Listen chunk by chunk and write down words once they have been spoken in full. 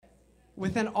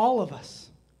within all of us.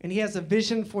 And he has a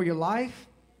vision for your life,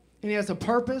 and he has a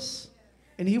purpose,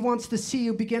 and he wants to see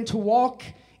you begin to walk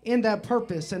in that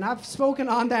purpose. And I've spoken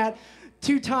on that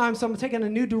 2 times, so I'm taking a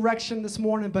new direction this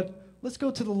morning, but let's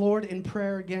go to the Lord in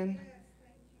prayer again.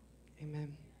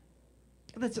 Amen.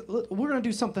 We're going to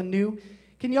do something new.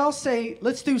 Can y'all say,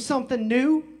 let's do something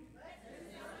new?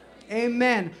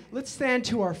 Amen. Let's stand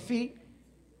to our feet.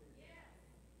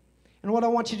 And what I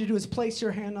want you to do is place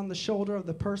your hand on the shoulder of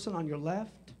the person on your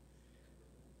left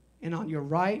and on your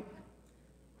right.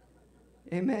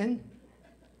 Amen.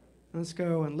 Let's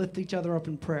go and lift each other up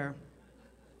in prayer.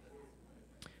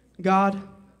 God,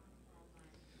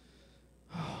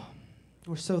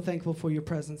 we're so thankful for your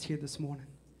presence here this morning.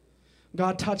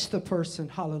 God, touch the person,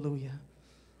 hallelujah,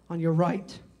 on your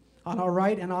right, on our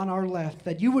right and on our left,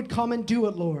 that you would come and do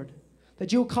it, Lord.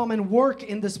 That you'll come and work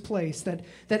in this place, that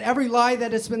every lie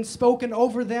that has been spoken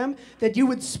over them, that you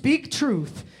would speak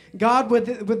truth. God,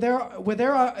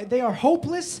 they are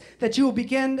hopeless, that you will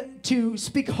begin to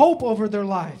speak hope over their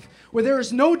life. Where there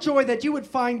is no joy, that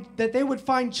they would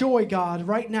find joy, God,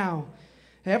 right now.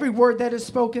 Every word that is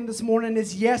spoken this morning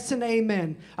is yes and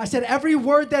amen. I said every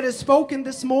word that is spoken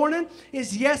this morning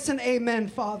is yes and amen,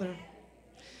 Father.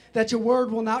 That your word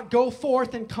will not go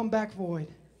forth and come back void.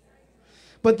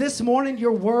 But this morning,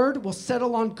 your word will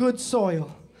settle on good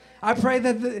soil. I pray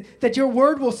that your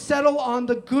word will settle on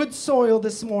the good soil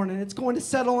this morning. It's going to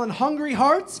settle on hungry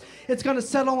hearts. It's going to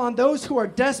settle on those who are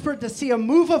desperate to see a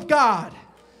move of God.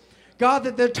 God,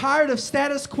 that they're tired of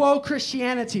status quo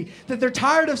Christianity, that they're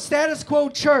tired of status quo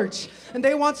church, and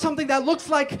they want something that looks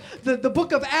like the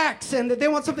book of Acts, and that they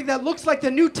want something that looks like the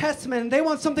New Testament, and they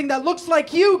want something that looks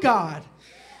like you, God.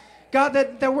 God,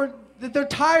 that they're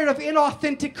tired of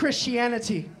inauthentic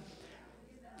Christianity.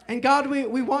 And God,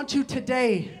 we want you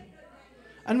today.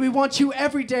 And we want you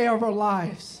every day of our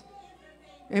lives.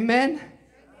 Amen?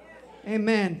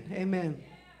 Amen. Amen.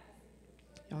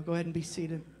 Y'all go ahead and be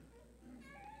seated.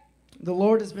 The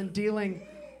Lord has been dealing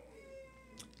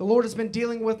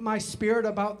with my spirit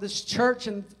about this church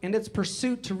and its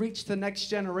pursuit to reach the next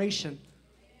generation.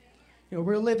 You know,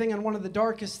 we're living in one of the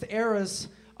darkest eras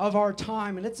of our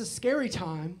time, and it's a scary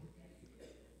time.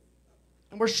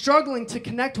 And we're struggling to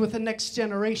connect with the next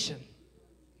generation.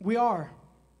 We are.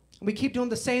 We keep doing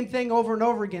the same thing over and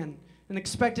over again and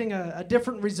expecting a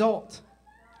different result.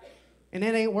 And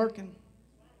it ain't working.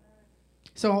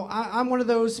 So I'm one of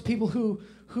those people who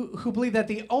believe that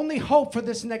the only hope for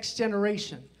this next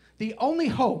generation, the only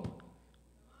hope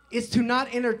is to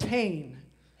not entertain,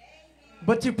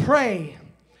 but to pray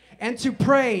and to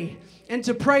pray and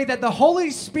to pray that the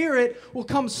Holy Spirit will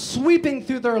come sweeping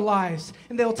through their lives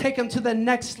and they'll take them to the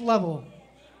next level.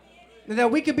 And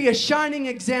that we could be a shining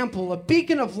example, a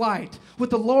beacon of light with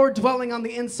the Lord dwelling on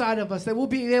the inside of us, that we'll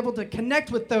be able to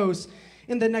connect with those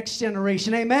in the next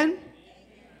generation. Amen?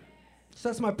 So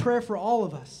that's my prayer for all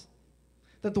of us.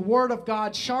 That the word of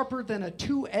God, sharper than a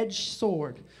two-edged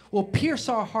sword, will pierce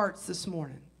our hearts this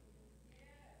morning.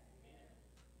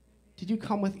 Did you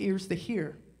come with ears to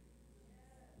hear?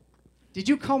 Did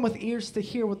you come with ears to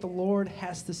hear what the Lord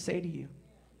has to say to you?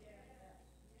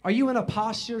 Are you in a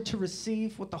posture to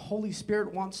receive what the Holy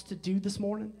Spirit wants to do this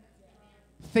morning?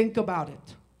 Think about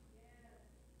it.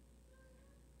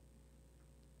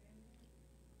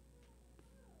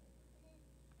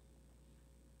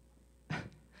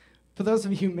 For those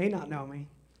of you who may not know me,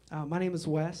 my name is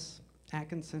Wes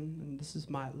Atkinson, and this is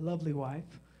my lovely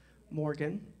wife,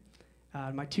 Morgan.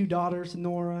 My 2 daughters,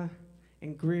 Nora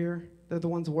and Greer, they're the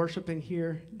ones worshiping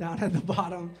here down at the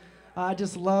bottom. I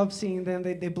just love seeing them.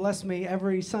 They bless me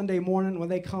every Sunday morning when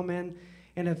they come in.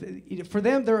 And for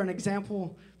them, they're an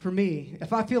example for me.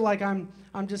 If I feel like I'm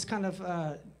just kind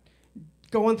of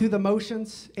going through the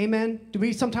motions, amen? Do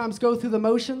we sometimes go through the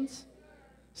motions?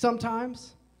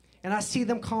 Sometimes. And I see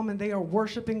them come and they are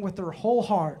worshiping with their whole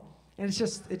heart. And it's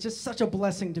just such a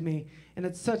blessing to me. And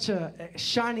it's such a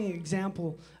shining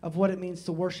example of what it means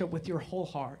to worship with your whole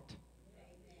heart.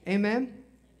 Amen?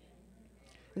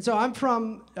 And so I'm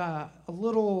from right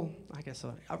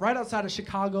outside of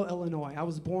Chicago, Illinois. I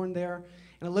was born there,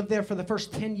 and I lived there for the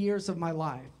first 10 years of my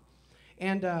life.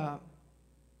 And,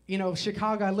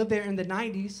 Chicago, I lived there in the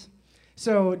 90s.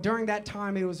 So during that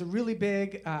time, I was a really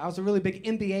big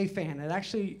NBA fan. It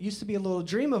actually used to be a little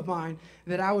dream of mine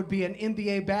that I would be an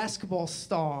NBA basketball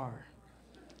star.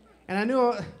 And I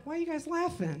knew, why are you guys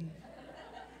laughing?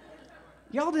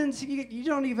 You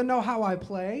don't even know how I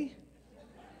play.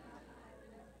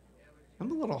 I'm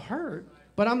a little hurt,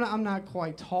 but I'm not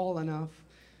quite tall enough.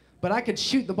 But I could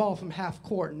shoot the ball from half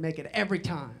court and make it every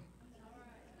time.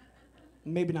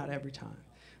 Maybe not every time.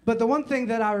 But the one thing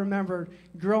that I remember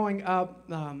growing up,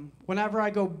 whenever I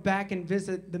go back and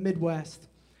visit the Midwest,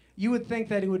 you would think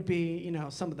that it would be, you know,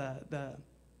 some of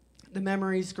the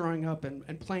memories growing up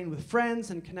and playing with friends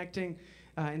and connecting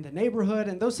in the neighborhood,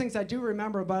 and those things I do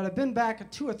remember, but I've been back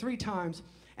 2 or 3 times,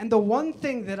 and the one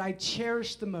thing that I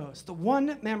cherish the most, the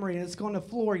one memory that's going to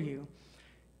floor you,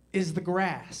 is the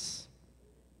grass.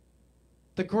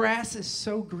 The grass is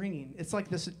so green. It's like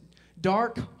this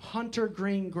dark hunter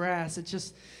green grass. It's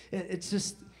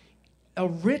just a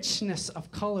richness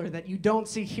of color that you don't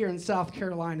see here in South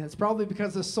Carolina. It's probably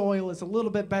because the soil is a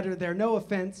little bit better there, no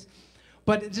offense,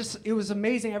 but it was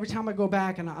amazing. Every time I go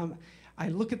back and I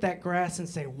look at that grass and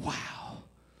say, wow,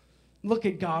 look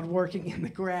at God working in the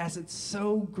grass. It's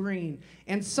so green.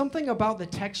 And something about the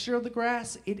texture of the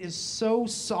grass, it is so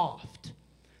soft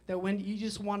that when you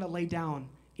just want to lay down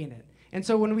in it. And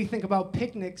so when we think about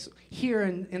picnics here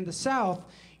in the South,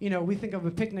 you know, we think of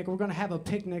a picnic, we're going to have a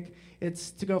picnic.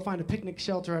 It's to go find a picnic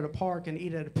shelter at a park and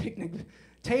eat at a picnic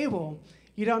table.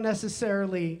 You don't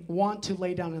necessarily want to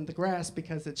lay down in the grass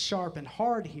because it's sharp and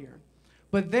hard here.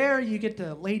 But there you get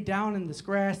to lay down in this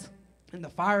grass and the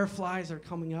fireflies are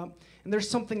coming up. And there's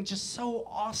something just so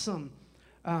awesome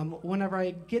whenever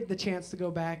I get the chance to go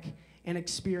back and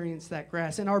experience that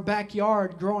grass. In our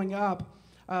backyard growing up,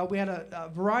 we had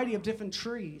a variety of different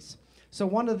trees. So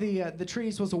one of the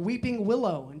trees was a weeping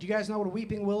willow. And do you guys know what a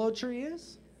weeping willow tree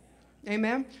is?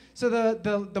 Amen? So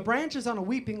the branches on a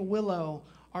weeping willow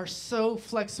are so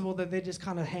flexible that they just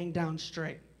kind of hang down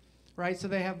straight, right? So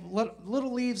they have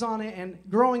little leaves on it. And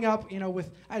growing up, you know,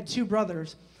 I had 2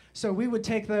 brothers. So we would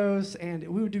take those and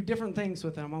we would do different things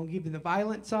with them. I'm going to give you the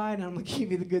violent side and I'm going to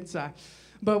give you the good side.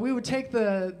 But we would take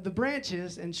the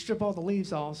branches and strip all the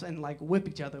leaves off and like whip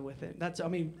each other with it.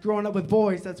 Growing up with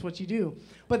boys, that's what you do.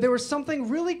 But there was something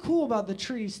really cool about the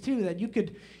trees too, that you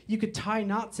could tie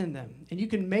knots in them and you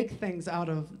can make things out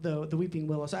of the weeping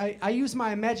willow. So I use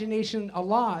my imagination a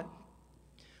lot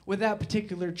with that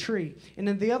particular tree. And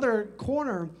in the other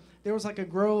corner, there was like a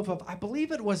grove of, I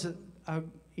believe it was a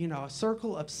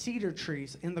circle of cedar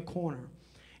trees in the corner.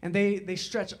 And they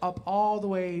stretch up all the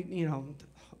way, you know,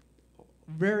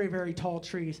 very, very tall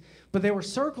trees, but they were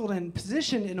circled and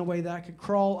positioned in a way that I could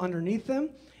crawl underneath them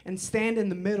and stand in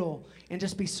the middle and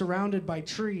just be surrounded by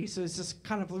trees. So it's just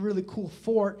kind of a really cool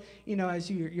fort, you know, as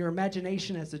your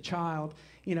imagination as a child,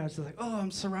 you know, it's like, oh,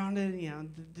 I'm surrounded, you know,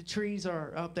 the trees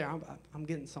are up there. I'm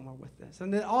getting somewhere with this.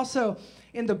 And then also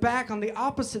in the back on the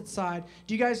opposite side,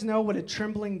 do you guys know what a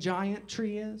trembling giant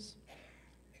tree is?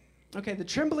 Okay, the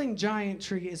trembling giant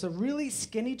tree is a really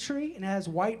skinny tree and it has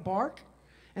white bark.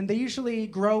 And they usually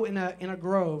grow in a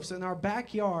grove. So in our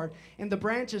backyard, and the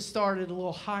branches started a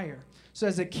little higher. So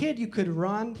as a kid, you could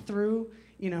run through,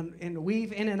 you know, and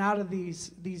weave in and out of these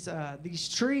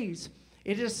trees.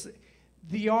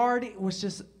 The yard was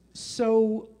just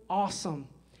so awesome.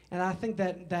 And I think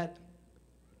that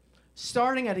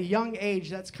starting at a young age,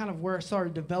 that's kind of where I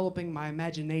started developing my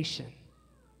imagination.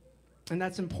 And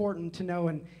that's important to know.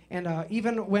 And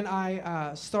even when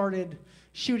I started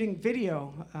shooting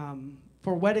video,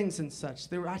 for weddings and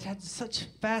such, I had such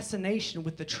fascination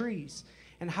with the trees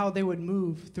and how they would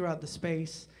move throughout the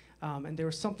space. And there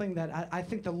was something that I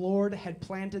think the Lord had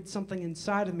planted something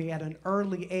inside of me at an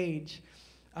early age.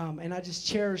 And I just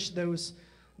cherish those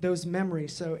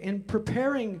memories. So in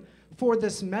preparing for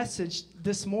this message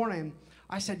this morning,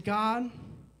 I said, God,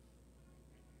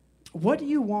 what do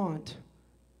you want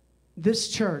this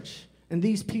church and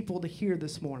these people to hear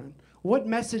this morning? What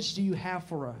message do you have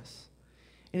for us?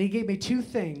 And he gave me 2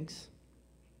 things.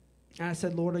 And I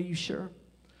said, Lord, are you sure?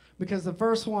 Because the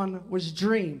first one was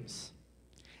dreams.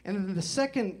 And then the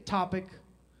second topic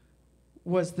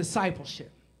was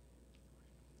discipleship.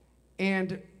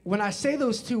 And when I say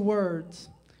those 2 words,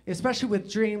 especially with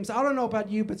dreams, I don't know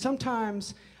about you, but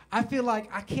sometimes I feel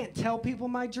like I can't tell people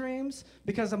my dreams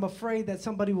because I'm afraid that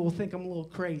somebody will think I'm a little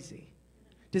crazy.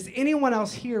 Does anyone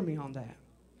else hear me on that?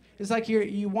 It's like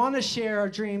you want to share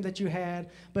a dream that you had,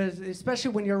 but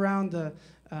especially when you're around the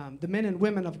men and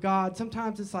women of God,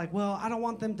 sometimes it's like, well, I don't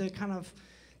want them to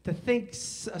to think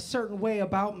a certain way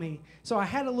about me. So I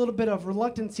had a little bit of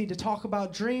reluctancy to talk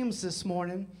about dreams this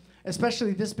morning,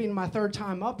 especially this being my 3rd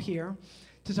time up here,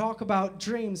 to talk about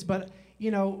dreams. But,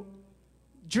 you know,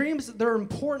 dreams, they're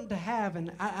important to have,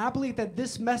 and I believe that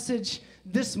this message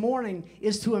this morning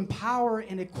is to empower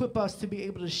and equip us to be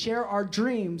able to share our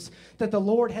dreams that the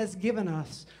Lord has given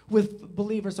us with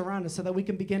believers around us so that we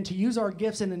can begin to use our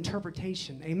gifts in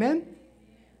interpretation. Amen?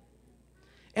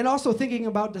 And also thinking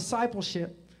about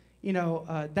discipleship, you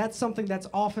know, that's something that's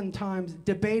oftentimes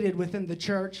debated within the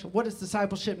church. What does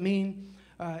discipleship mean?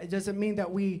 It doesn't mean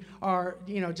that we are,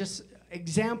 you know, just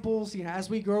examples, as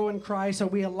we grow in Christ? Are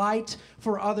we a light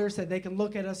for others that they can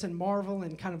look at us and marvel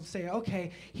and kind of say,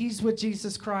 okay, he's with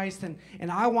Jesus Christ,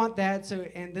 and I want that. So,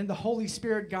 and then the Holy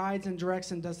Spirit guides and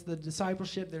directs and does the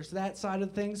discipleship. There's that side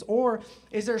of things. Or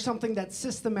is there something that's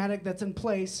systematic, that's in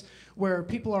place, where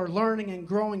people are learning and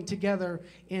growing together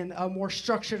in a more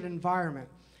structured environment?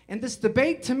 And this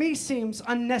debate, to me, seems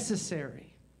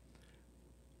unnecessary.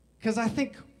 Because I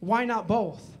think, why not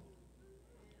both?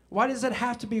 Why does it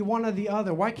have to be one or the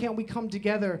other? Why can't we come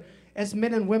together as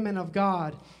men and women of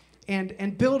God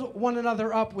and build one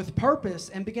another up with purpose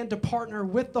and begin to partner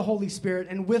with the Holy Spirit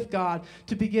and with God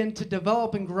to begin to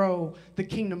develop and grow the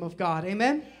kingdom of God?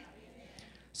 Amen?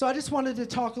 So I just wanted to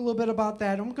talk a little bit about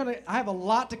that. I have a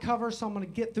lot to cover, so I'm going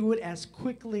to get through it as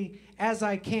quickly as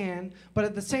I can. But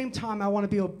at the same time, I want to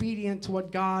be obedient to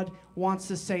what God wants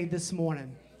to say this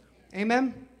morning.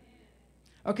 Amen?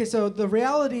 Okay, so the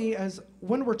reality is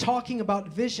when we're talking about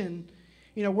vision,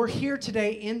 we're here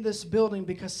today in this building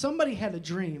because somebody had a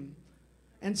dream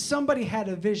and somebody had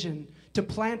a vision to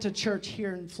plant a church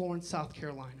here in Florence, South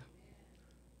Carolina.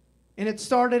 And it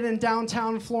started in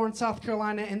downtown Florence, South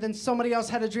Carolina, and then somebody else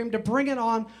had a dream to bring it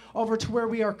on over to where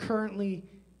we are currently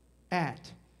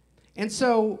at. And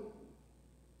so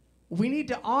we need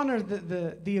to honor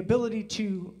the ability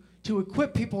to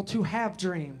equip people to have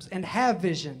dreams and have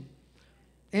vision.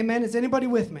 Amen. Is anybody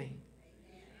with me?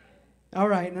 All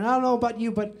right. And I don't know about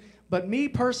you, but me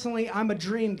personally, I'm a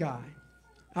dream guy.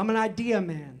 I'm an idea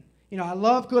man. I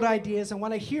love good ideas, and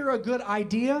when I hear a good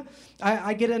idea,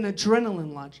 I get an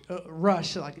adrenaline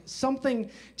rush. Like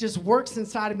something just works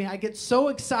inside of me. I get so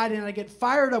excited, and I get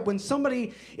fired up when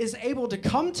somebody is able to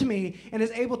come to me and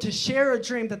is able to share a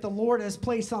dream that the Lord has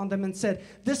placed on them and said,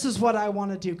 this is what I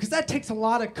want to do. Because that takes a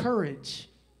lot of courage.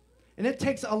 And it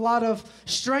takes a lot of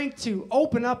strength to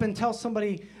open up and tell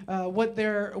somebody what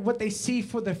they see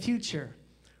for the future.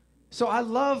 So I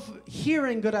love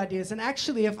hearing good ideas. And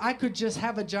actually, if I could just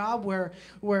have a job where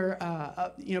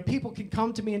people could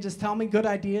come to me and just tell me good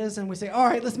ideas, and we say, all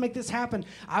right, let's make this happen,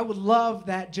 I would love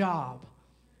that job.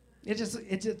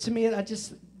 To me,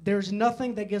 there's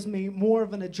nothing that gives me more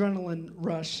of an adrenaline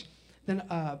rush than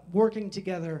working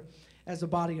together as a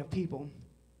body of people.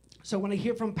 So when I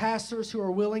hear from pastors who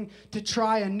are willing to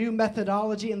try a new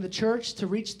methodology in the church to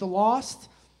reach the lost,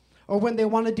 or when they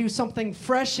want to do something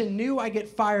fresh and new, I get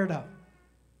fired up.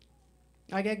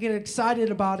 I get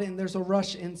excited about it, and there's a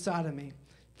rush inside of me,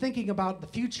 thinking about the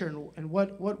future and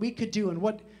what we could do and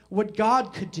what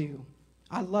God could do.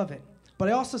 I love it. But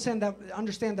I also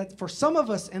understand that for some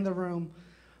of us in the room,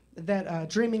 that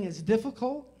dreaming is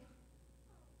difficult,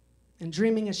 and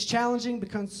dreaming is challenging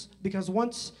because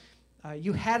once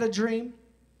you had a dream,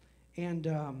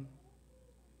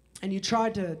 and you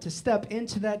tried to step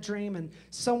into that dream, and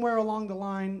somewhere along the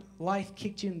line, life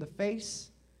kicked you in the face,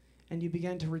 and you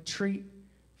began to retreat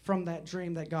from that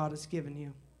dream that God has given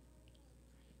you.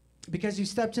 Because you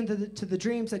stepped into the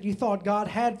dreams that you thought God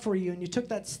had for you, and you took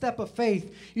that step of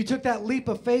faith, you took that leap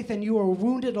of faith, and you were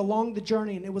wounded along the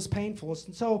journey, and it was painful.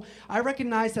 And so I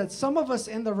recognize that some of us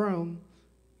in the room,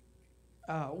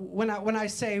 when I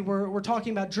say we're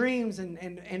talking about dreams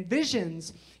and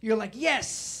visions, you're like,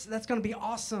 yes, that's going to be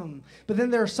awesome. But then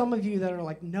there are some of you that are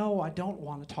like, no, I don't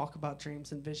want to talk about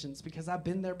dreams and visions because I've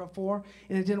been there before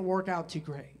and it didn't work out too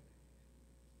great.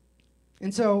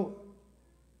 And so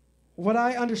what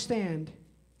I understand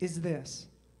is this: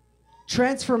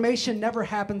 transformation never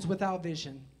happens without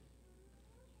vision.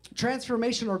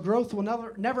 Transformation or growth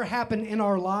will never happen in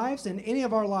our lives, in any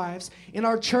of our lives, in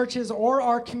our churches or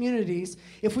our communities,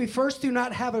 if we first do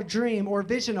not have a dream or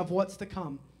vision of what's to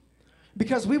come.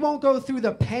 Because we won't go through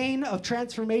the pain of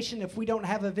transformation if we don't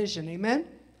have a vision. Amen?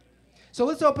 So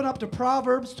let's open up to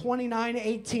Proverbs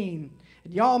 29:18.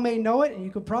 And y'all may know it, and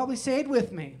you could probably say it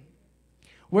with me.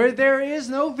 Where there is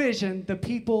no vision, the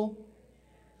people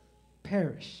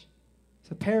perish.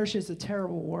 So perish is a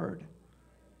terrible word.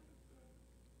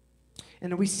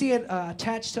 And we see it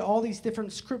attached to all these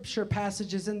different scripture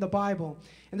passages in the Bible.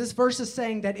 And this verse is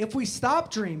saying that if we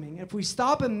stop dreaming, if we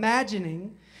stop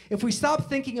imagining, if we stop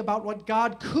thinking about what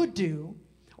God could do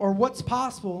or what's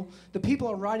possible, the people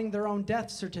are writing their own death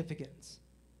certificates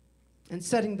and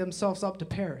setting themselves up to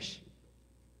perish.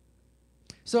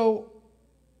 So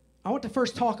I want to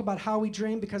first talk about how we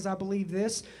dream, because I believe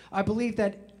this. I believe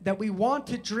that we want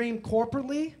to dream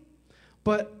corporately,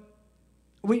 but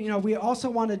we also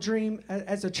want to dream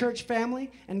as a church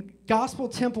family and Gospel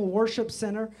Temple Worship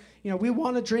Center. We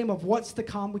want to dream of what's to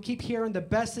come. We keep hearing the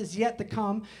best is yet to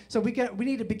come. So we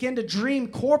need to begin to dream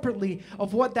corporately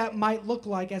of what that might look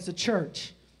like as a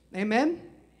church. Amen?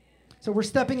 So we're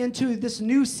stepping into this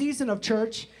new season of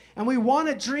church, And we want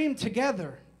to dream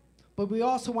together, but we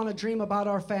also want to dream about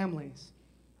our families.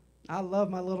 I love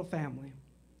my little family.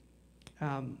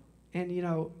 And, you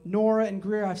know, Nora and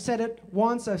Greer, I've said it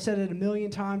once, I've said it a million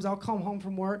times. I'll come home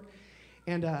from work,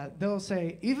 and they'll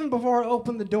say, even before I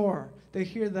open the door, they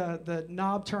hear the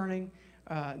knob turning.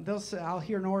 They'll say, I'll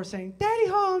hear Nora saying, "Daddy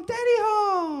home, Daddy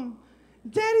home,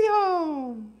 Daddy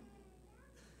home,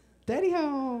 Daddy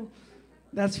home."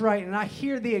 That's right, and I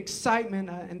hear the excitement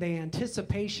and the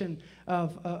anticipation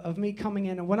of me coming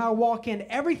in. And when I walk in,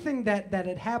 everything that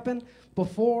had happened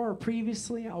before or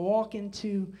previously, I walk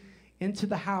into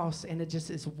the house, and it just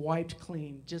is wiped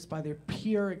clean just by their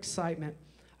pure excitement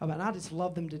of it. And I just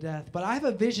love them to death. But I have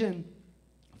a vision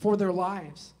for their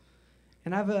lives,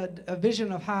 and I have a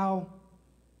vision of how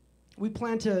we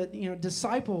plan to, you know,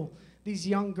 disciple these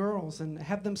young girls and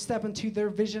have them step into their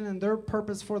vision and their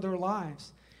purpose for their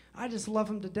lives. I just love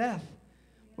them to death.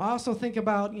 I also think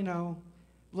about, you know,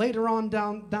 later on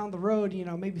down the road, you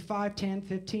know, maybe 5, 10,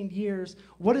 15 years,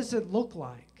 what does it look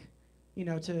like? You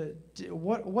know,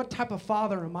 what type of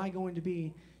father am I going to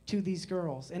be to these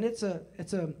girls? And it's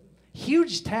a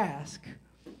huge task,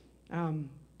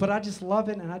 but I just love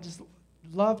it, and I just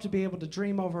love to be able to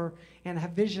dream over and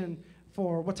have vision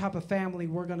for what type of family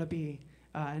we're going to be,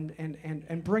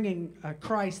 and bringing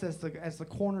Christ as the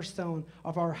cornerstone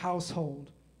of our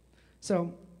household.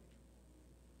 So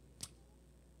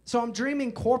I'm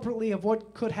dreaming corporately of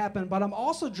what could happen, but I'm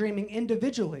also dreaming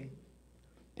individually.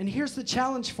 And here's the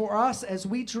challenge for us as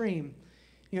we dream.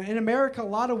 You know, in America, a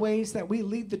lot of ways that we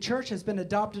lead the church has been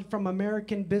adopted from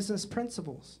American business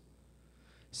principles.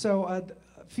 So a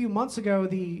few months ago,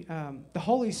 the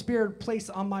Holy Spirit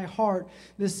placed on my heart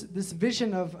this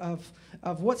vision of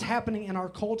what's happening in our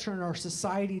culture and our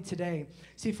society today.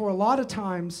 See, for a lot of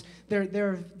times,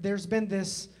 there's been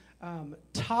this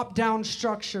top-down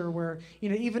structure where, you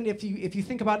know, even if you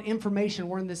think about information,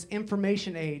 we're in this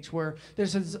information age where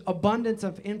there's this abundance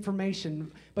of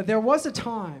information. But there was a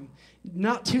time,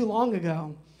 not too long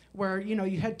ago, where, you know,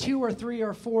 you had 2 or 3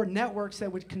 or 4 networks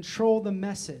that would control the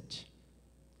message.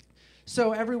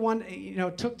 So everyone, you know,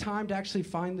 took time to actually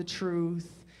find the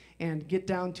truth and get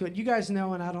down to it. You guys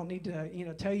know, and I don't need to, you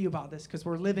know, tell you about this because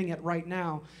we're living it right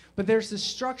now. But there's this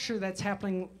structure that's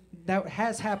happening, that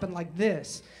has happened like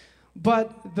this.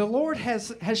 But the Lord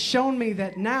has shown me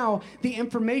that now the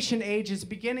information age is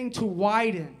beginning to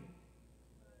widen.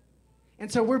 And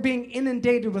so we're being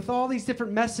inundated with all these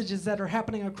different messages that are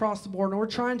happening across the board, and we're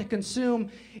trying to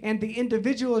consume, and the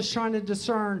individual is trying to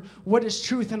discern what is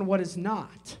truth and what is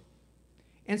not.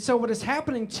 And so what is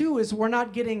happening, too, is we're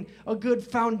not getting a good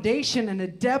foundation and a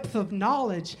depth of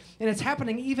knowledge. And it's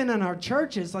happening even in our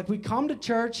churches. Like, we come to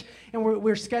church, and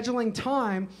we're scheduling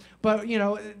time, but, you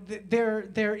know,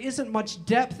 there isn't much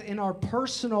depth in our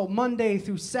personal Monday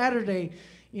through Saturday,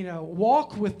 you know,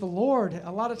 walk with the Lord.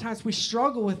 A lot of times we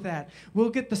struggle with that.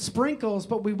 We'll get the sprinkles,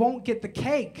 but we won't get the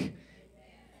cake.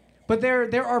 But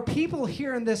there are people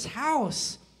here in this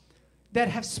house that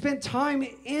have spent time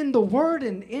in the Word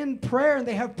and in prayer, and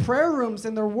they have prayer rooms,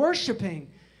 and they're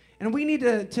worshiping. And we need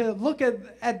to look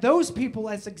at those people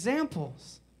as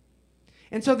examples.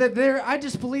 And so I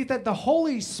just believe that the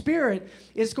Holy Spirit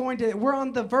is we're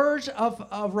on the verge of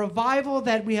a revival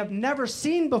that we have never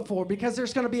seen before, because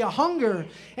there's going to be a hunger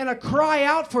and a cry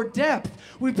out for depth.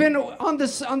 We've been on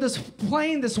this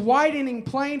plane, this widening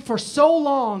plane, for so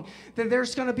long that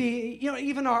there's going to be, you know,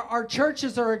 even our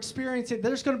churches are experiencing,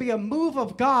 there's going to be a move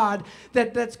of God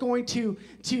that's going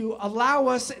to allow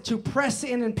us to press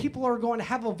in, and people are going to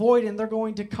have a void, and they're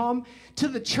going to come to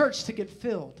the church to get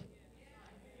filled.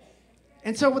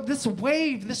 And so with this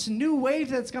wave, this new wave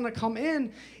that's going to come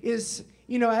in is,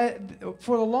 you know,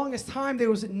 for the longest time there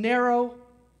was narrow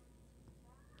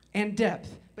and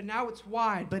depth. But now it's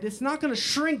wide. But it's not going to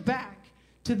shrink back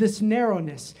to this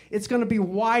narrowness. It's going to be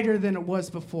wider than it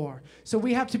was before. So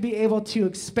we have to be able to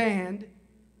expand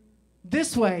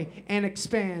this way and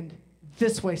expand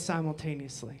this way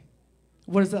simultaneously.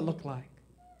 What does that look like?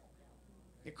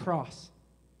 A cross.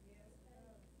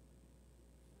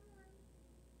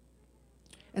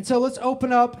 And so let's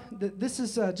open up. This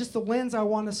is just the lens I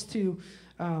want us to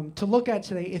look at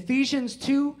today. Ephesians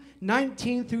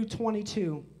 2:19 through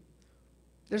 22.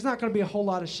 There's not going to be a whole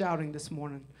lot of shouting this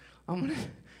morning.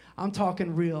 I'm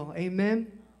talking real. Amen?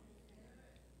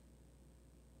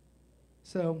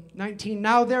 So 19,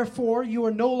 now therefore you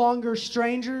are no longer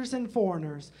strangers and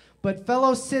foreigners, but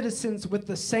fellow citizens with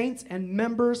the saints and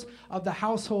members of the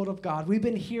household of God. We've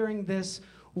been hearing this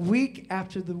week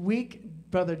after the week.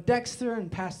 Brother Dexter and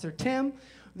Pastor Tim,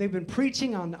 They've been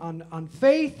preaching on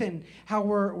faith and how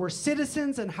we're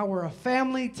citizens and how we're a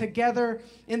family together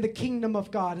in the kingdom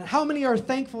of God. And how many are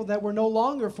thankful that we're no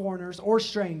longer foreigners or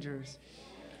strangers?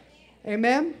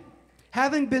 Amen?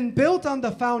 Having been built on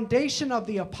the foundation of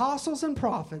the apostles and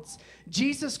prophets,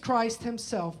 Jesus Christ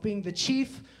himself being the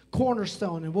chief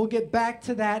cornerstone. And we'll get back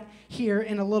to that here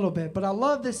in a little bit. But I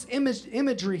love this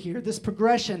imagery here, this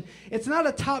progression. It's not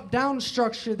a top-down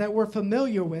structure that we're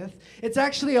familiar with. It's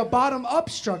actually a bottom-up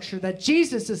structure that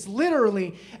Jesus is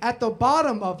literally at the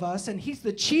bottom of us, and he's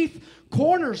the chief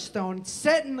cornerstone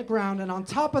set in the ground. And on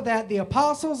top of that, the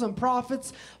apostles and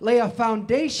prophets lay a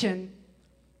foundation.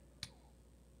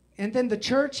 And then the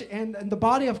church and the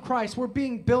body of Christ, we're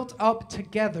being built up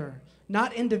together.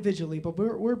 Not individually, but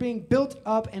we're being built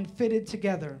up and fitted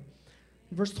together.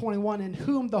 Verse 21, in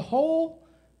whom the whole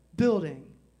building,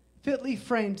 fitly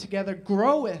framed together,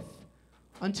 groweth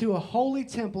unto a holy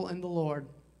temple in the Lord.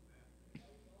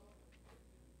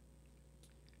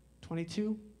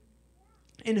 22,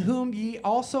 in whom ye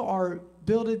also are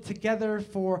builded together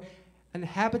for an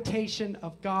habitation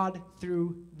of God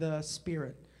through the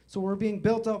Spirit. So we're being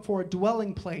built up for a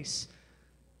dwelling place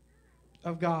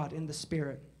of God in the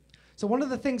Spirit. So one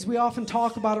of the things we often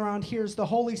talk about around here is the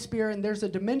Holy Spirit, and there's a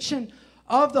dimension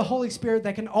of the Holy Spirit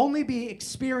that can only be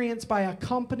experienced by a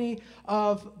company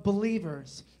of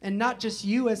believers, and not just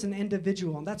you as an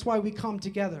individual. And that's why we come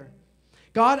together.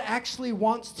 God actually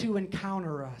wants to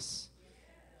encounter us.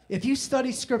 If you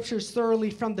study scriptures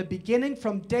thoroughly from the beginning,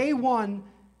 from day one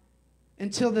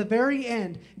until the very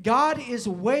end, God is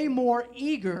way more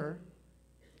eager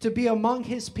to be among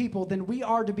his people than we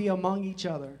are to be among each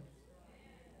other.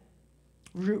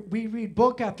 We read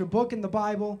book after book in the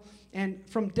Bible, and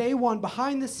from day one,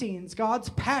 behind the scenes, God's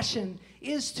passion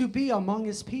is to be among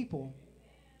his people.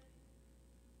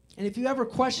 And if you ever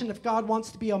question if God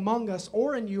wants to be among us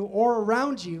or in you or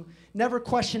around you, never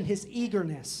question his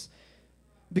eagerness,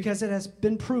 because it has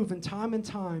been proven time and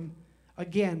time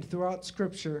again throughout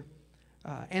Scripture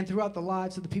and throughout the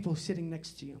lives of the people sitting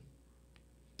next to you.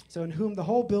 So in whom the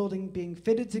whole building being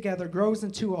fitted together grows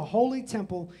into a holy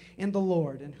temple in the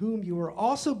Lord, in whom you are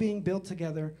also being built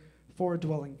together for a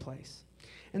dwelling place.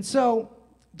 And so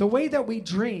the way that we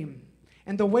dream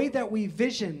and the way that we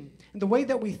vision and the way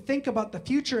that we think about the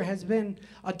future has been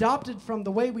adopted from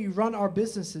the way we run our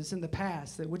businesses in the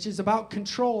past, which is about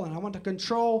control. And I want to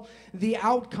control the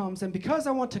outcomes. And because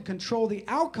I want to control the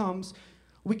outcomes,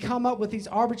 we come up with these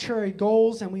arbitrary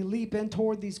goals and we leap in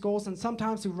toward these goals, and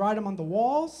sometimes we write them on the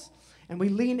walls and we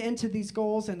lean into these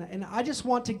goals. And I just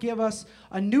want to give us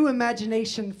a new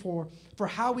imagination for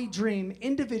how we dream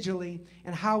individually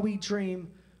and how we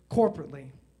dream corporately.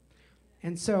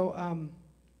 And so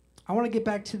I want to get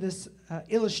back to this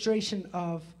illustration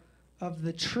of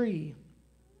the tree.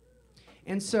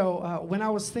 And so when I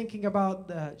was thinking about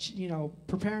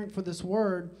preparing for this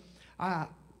word,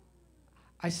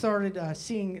 I started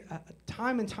seeing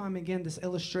time and time again this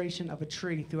illustration of a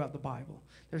tree throughout the Bible.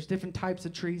 There's different types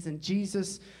of trees, and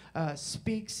Jesus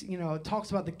speaks, talks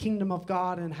about the kingdom of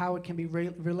God and how it can be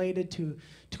related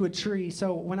to a tree.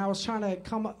 So when I was trying to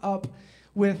come up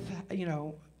with,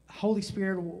 Holy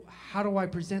Spirit, how do I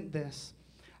present this?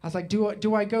 I was like,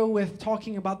 do I go with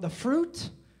talking about the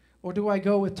fruit, or do I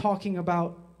go with talking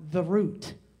about the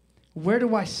root? Where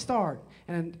do I start?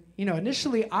 And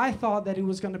initially I thought that it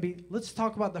was going to be, let's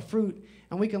talk about the fruit,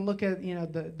 and we can look at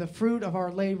the fruit of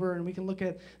our labor, and we can look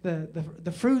at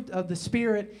the fruit of the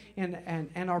Spirit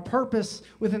and our purpose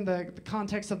within the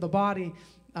context of the body.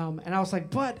 And I was like,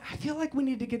 but I feel like we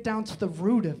need to get down to the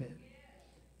root of it.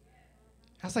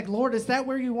 I was like, Lord, is that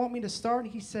where you want me to start?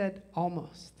 He said,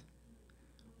 almost.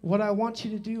 What I want you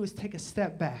to do is take a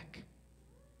step back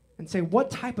and say,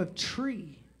 what type of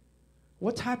tree,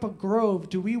 what type of grove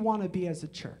do we want to be as a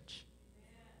church?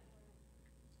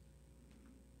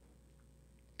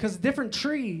 Because different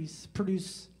trees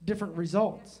produce different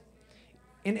results.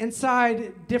 And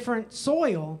inside different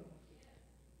soil,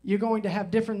 you're going to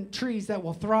have different trees that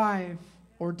will thrive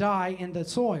or die in the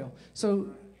soil. So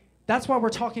that's why we're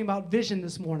talking about vision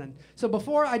this morning. So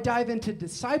before I dive into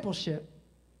discipleship,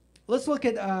 let's look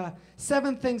at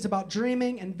 7 things about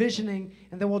dreaming and visioning,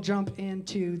 and then we'll jump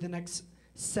into the next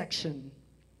section.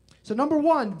 So number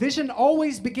 1, vision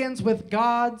always begins with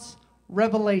God's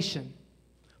revelation.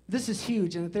 This is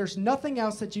huge, and if there's nothing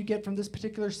else that you get from this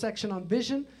particular section on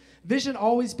vision, vision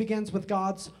always begins with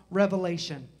God's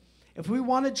revelation. If we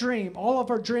want to dream, all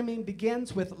of our dreaming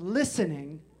begins with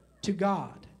listening to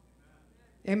God.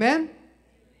 Amen?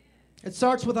 It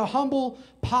starts with a humble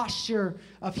posture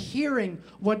of hearing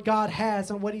what God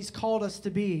has and what He's called us to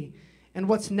be and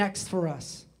what's next for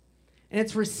us. And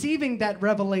it's receiving that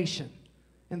revelation.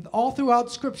 And all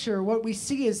throughout Scripture, what we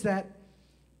see is that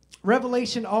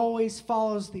revelation always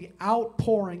follows the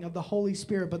outpouring of the Holy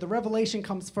Spirit, but the revelation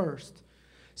comes first.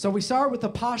 So we start with the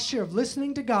posture of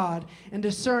listening to God and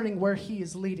discerning where He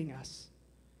is leading us,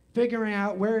 figuring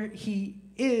out where He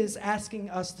is asking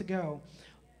us to go.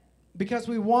 Because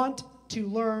we want to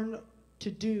learn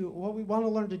to do, what we want to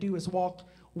learn to do is walk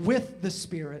with the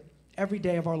Spirit every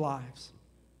day of our lives.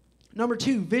 Number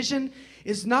 2, vision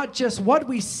is not just what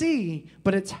we see,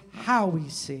 but it's how we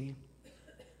see.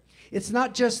 It's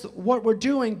not just what we're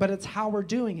doing, but it's how we're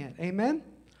doing it. Amen?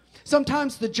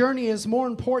 Sometimes the journey is more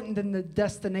important than the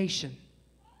destination.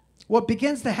 What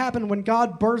begins to happen when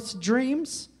God births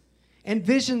dreams and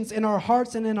visions in our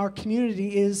hearts and in our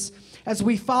community is, as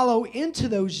we follow into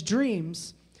those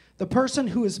dreams, the person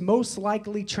who is most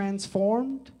likely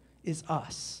transformed is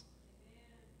us.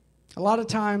 A lot of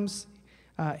times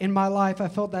in my life, I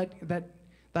felt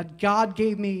that God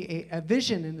gave me a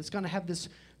vision, and it's going to have this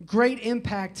great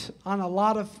impact on a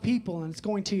lot of people, and it's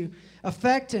going to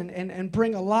affect and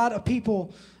bring a lot of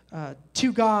people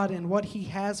to God and what He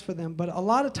has for them. But a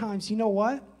lot of times, you know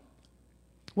what?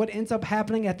 What ends up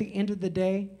happening at the end of the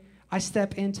day, I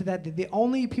step into that. The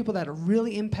only people that are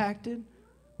really impacted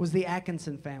was the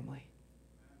Atkinson family.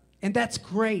 And that's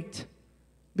great,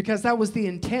 because that was the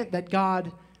intent that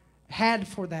God had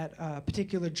for that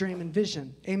particular dream and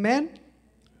vision. Amen?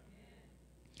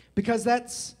 Because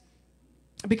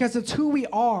it's who we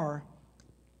are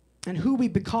and who we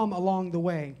become along the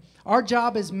way. Our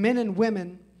job as men and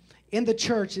women in the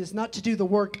church is not to do the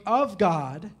work of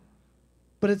God,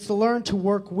 but it's to learn to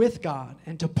work with God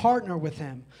and to partner with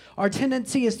Him. Our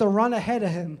tendency is to run ahead of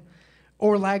Him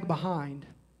or lag behind.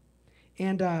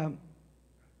 And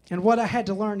what I had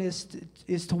to learn is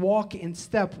to walk in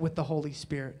step with the Holy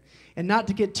Spirit, and not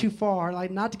to get too far,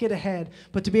 like not to get ahead,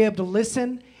 but to be able to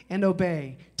listen and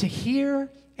obey, to hear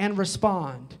and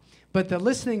respond. But the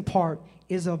listening part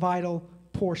is a vital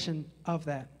portion of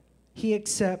that. He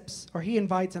accepts, or He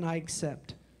invites, and I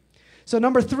accept. So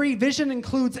number 3, vision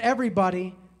includes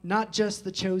everybody, not just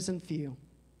the chosen few.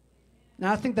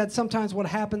 Now, I think that sometimes what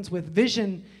happens with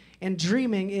vision and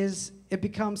dreaming is it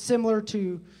becomes similar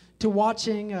to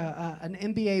watching an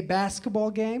NBA basketball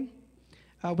game.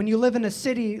 When you live in a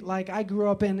city like I grew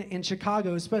up in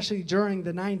Chicago, especially during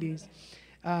the 90s,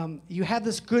 you have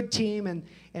this good team,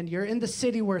 and you're in the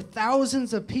city where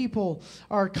thousands of people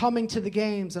are coming to the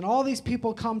games, and all these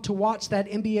people come to watch that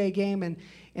NBA game,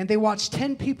 and they watch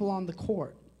 10 people on the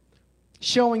court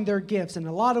showing their gifts. In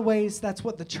a lot of ways, that's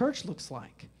what the church looks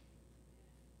like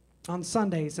on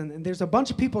Sundays. And there's a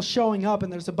bunch of people showing up,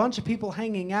 and there's a bunch of people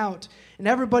hanging out, and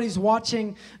everybody's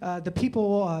watching the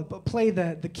people play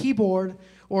the keyboard,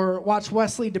 or watch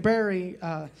Wesley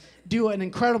DeBerry do an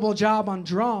incredible job on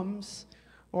drums,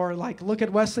 or like look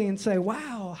at Wesley and say,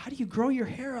 wow, how do you grow your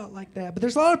hair out like that? But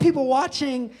there's a lot of people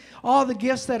watching all the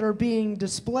gifts that are being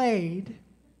displayed,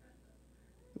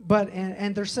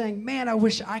 and they're saying, man, I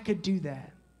wish I could do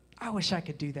that. I wish I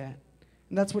could do that.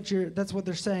 And that's what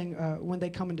they're saying when they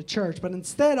come into church. But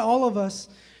instead, all of us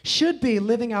should be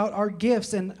living out our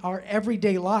gifts in our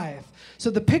everyday life. So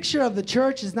the picture of the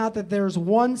church is not that there's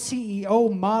one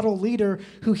CEO model leader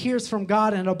who hears from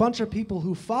God and a bunch of people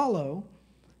who follow.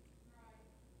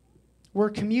 We're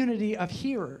a community of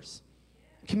hearers,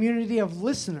 community of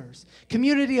listeners,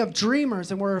 community of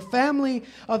dreamers, and we're a family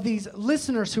of these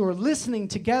listeners who are listening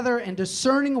together and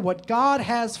discerning what God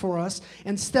has for us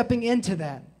and stepping into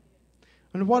that.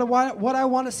 And what I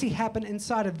want to see happen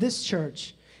inside of this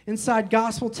church, inside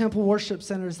Gospel Temple Worship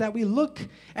Center, is that we look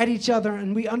at each other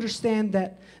and we understand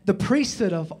that the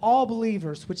priesthood of all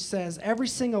believers, which says every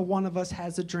single one of us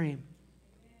has a dream.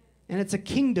 And it's a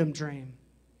kingdom dream.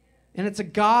 And it's a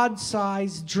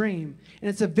God-sized dream. And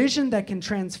it's a vision that can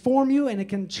transform you, and it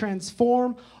can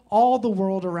transform all the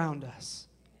world around us.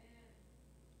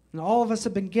 And all of us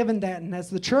have been given that. And as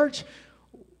the church,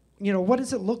 what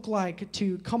does it look like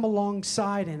to come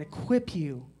alongside and equip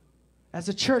you? As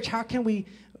a church, how can we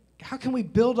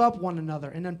build up one another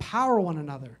and empower one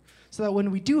another, so that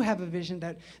when we do have a vision,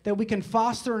 that we can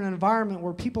foster an environment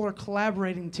where people are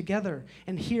collaborating together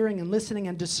and hearing and listening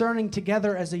and discerning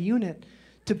together as a unit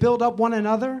to build up one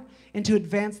another and to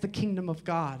advance the kingdom of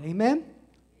God. Amen?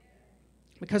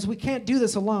 Because we can't do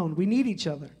this alone. We need each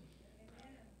other.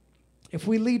 If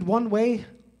we lead one way,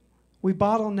 we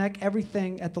bottleneck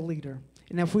everything at the leader.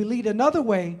 And if we lead another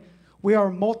way, we are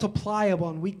multipliable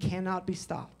and we cannot be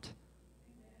stopped.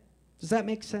 Does that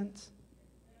make sense?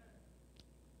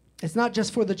 It's not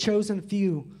just for the chosen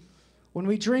few. When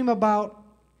we dream about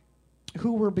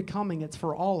who we're becoming, it's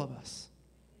for all of us.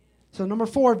 So number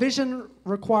 4, vision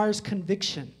requires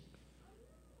conviction.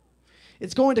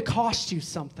 it's going to cost you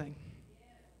something.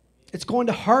 It's going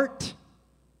to hurt.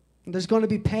 And there's going to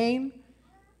be pain.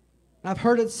 I've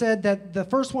heard it said that the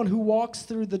first one who walks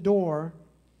through the door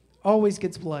always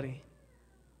gets bloody.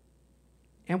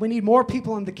 And we need more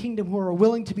people in the kingdom who are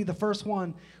willing to be the first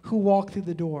one who walk through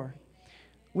the door.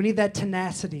 We need that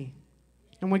tenacity.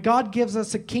 And when God gives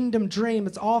us a kingdom dream,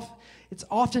 it's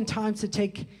oftentimes to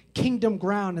take kingdom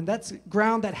ground, and that's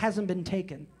ground that hasn't been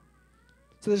taken.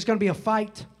 So there's going to be a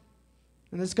fight,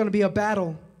 and there's going to be a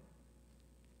battle.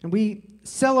 And we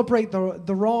celebrate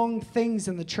the wrong things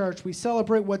in the church. We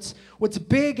celebrate what's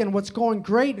big and what's going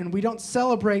great, and we don't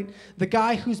celebrate the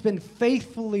guy who's been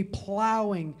faithfully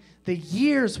plowing the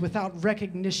years without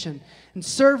recognition and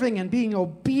serving and being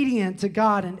obedient to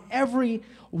God in every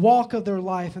walk of their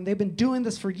life. And they've been doing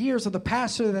this for years, or the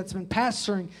pastor that's been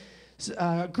pastoring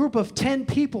a group of 10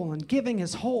 people and giving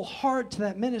his whole heart to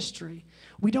that ministry.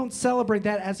 We don't celebrate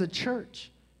that as a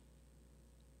church.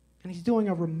 And he's doing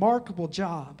a remarkable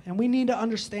job. And we need to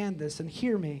understand this and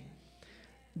hear me.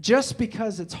 Just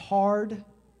because it's hard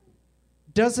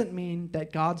doesn't mean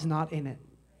that God's not in it.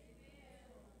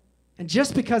 And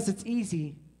just because it's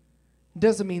easy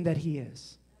doesn't mean that he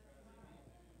is.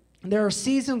 And there are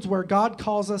seasons where God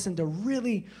calls us into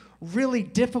really, really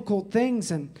difficult things,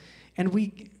 and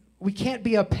we can't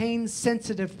be a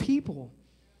pain-sensitive people.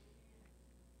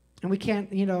 And we can't,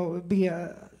 be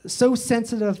so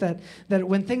sensitive that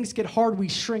when things get hard, we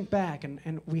shrink back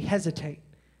and we hesitate.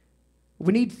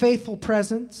 We need faithful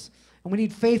presence, and we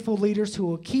need faithful leaders who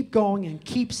will keep going and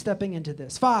keep stepping into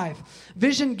this. 5,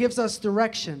 vision gives us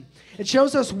direction. It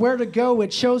shows us where to go.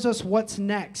 It shows us what's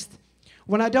next.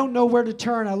 When I don't know where to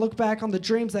turn, I look back on the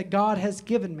dreams that God has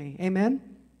given me. Amen?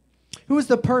 Who is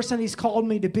the person he's called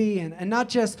me to be? And not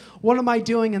just what am I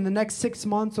doing in the next 6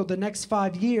 months or the next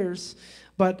 5 years,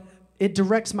 but it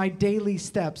directs my daily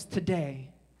steps today.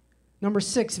 Number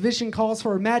 6, vision calls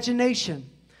for imagination.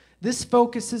 This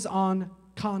focuses on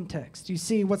context. You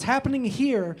see, what's happening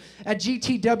here at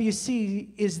GTWC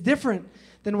is different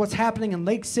than what's happening in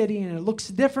Lake City, and it looks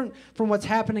different from what's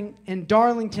happening in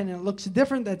Darlington, and it looks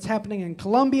different that's happening in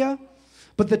Columbia,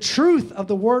 but the truth of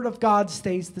the Word of God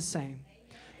stays the same.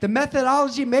 The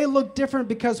methodology may look different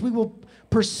because we will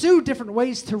pursue different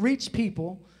ways to reach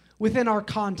people within our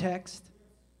context,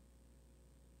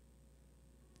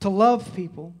 to love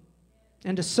people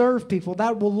and to serve people.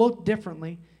 That will look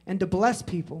differently, and to bless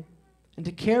people and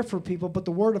to care for people, but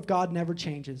the Word of God never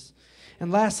changes.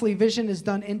 And lastly, vision is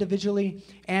done individually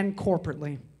and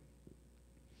corporately.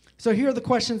 So here are the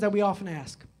questions that we often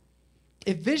ask.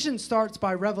 If vision starts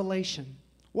by revelation,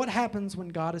 what happens when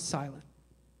God is silent?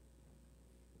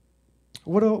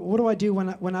 What do I do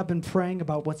when I've been praying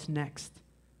about what's next?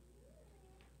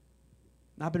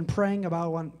 And I've been praying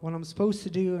about what I'm supposed to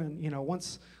do, and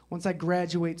once I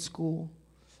graduate school.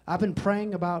 I've been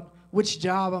praying about which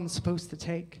job I'm supposed to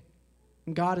take,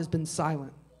 and God has been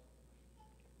silent.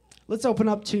 Let's open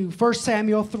up to 1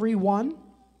 Samuel 3:1.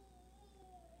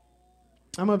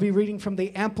 I'm going to be reading from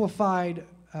the Amplified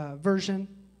version.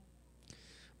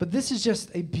 But this is just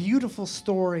a beautiful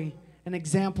story, an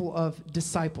example of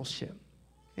discipleship.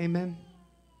 Amen.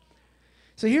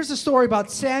 So here's a story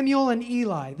about Samuel and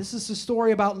Eli. This is a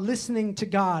story about listening to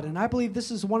God. And I believe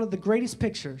this is one of the greatest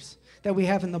pictures that we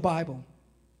have in the Bible.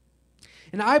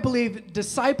 And I believe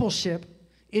discipleship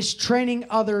is training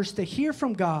others to hear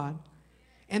from God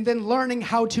and then learning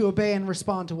how to obey and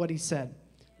respond to what he said.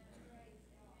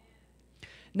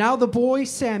 Now the boy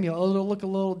Samuel, it'll look a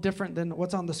little different than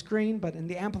what's on the screen, but in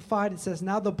the Amplified it says,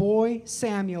 now the boy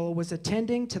Samuel was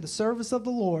attending to the service of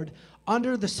the Lord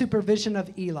under the supervision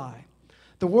of Eli.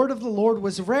 The word of the Lord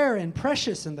was rare and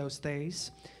precious in those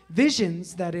days.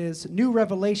 Visions, that is, new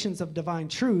revelations of divine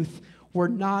truth, were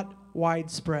not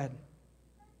widespread.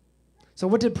 So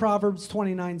what did Proverbs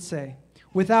 29 say?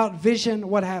 Without vision,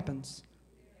 what happens?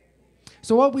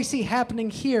 So what we see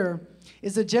happening here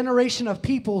is a generation of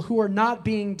people who are not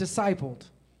being discipled.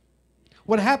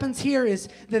 What happens here is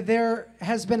that there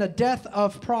has been a death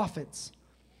of prophets.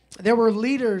 There were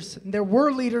leaders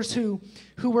who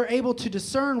were able to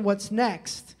discern what's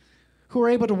next, who were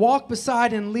able to walk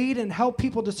beside and lead and help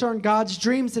people discern God's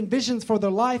dreams and visions for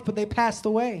their life, but they passed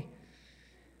away.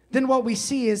 Then what we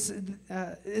see is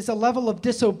a level of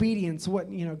disobedience.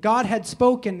 God had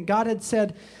spoken, God had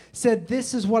said,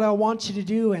 this is what I want you to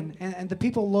do, and the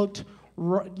people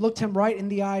looked him right in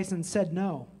the eyes and said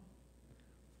no.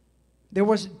 There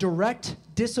was direct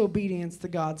disobedience to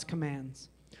God's commands.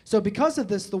 So because of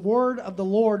this, the word of the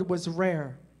Lord was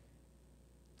rare.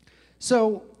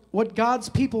 So what God's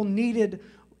people needed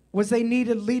was they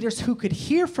needed leaders who could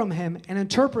hear from him and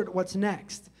interpret what's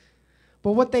next.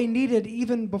 But what they needed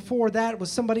even before that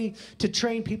was somebody to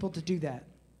train people to do that.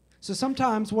 So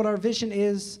sometimes what our vision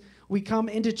is, we come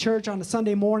into church on a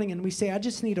Sunday morning and we say, I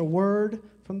just need a word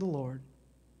from the Lord.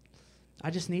 I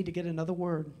just need to get another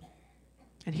word.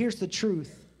 And here's the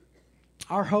truth.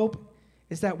 Our hope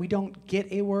is that we don't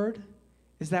get a word,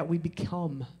 is that we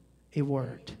become a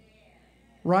word.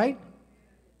 Right?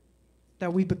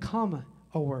 That we become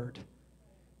a word.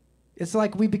 It's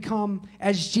like we become,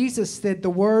 as Jesus did, the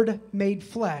Word made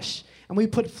flesh. And we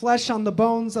put flesh on the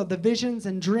bones of the visions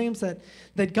and dreams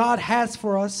that God has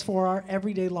for us for our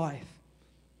everyday life.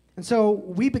 And so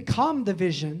we become the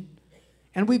vision,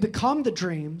 and we become the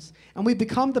dreams, and we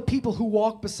become the people who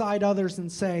walk beside others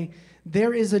and say,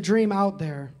 there is a dream out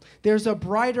there. There's a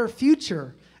brighter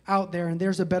future out there, and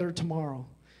there's a better tomorrow.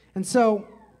 And so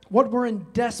what we're in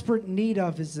desperate need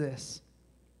of is this.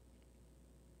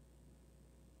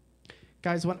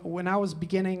 Guys, when I was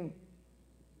beginning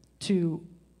to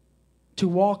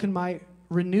walk in my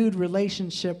renewed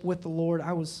relationship with the Lord,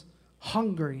 I was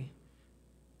hungry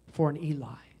for an Eli.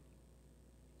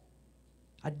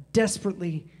 I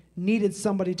desperately needed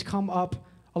somebody to come up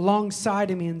alongside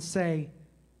of me and say,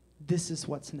 this is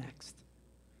what's next.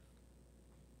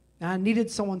 And I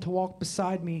needed someone to walk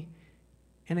beside me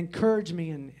and encourage me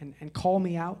and call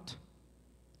me out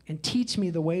and teach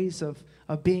me the ways of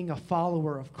being a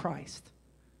follower of Christ.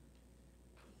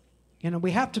 You know,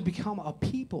 we have to become a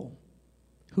people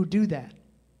who do that,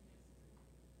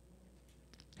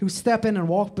 who step in and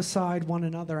walk beside one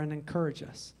another and encourage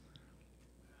us.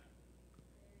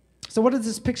 So what does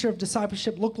this picture of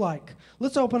discipleship look like?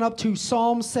 Let's open up to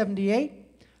Psalm 78,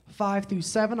 5 through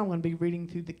 7. I'm going to be reading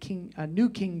through the New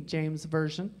King James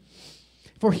Version.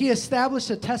 For he established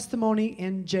a testimony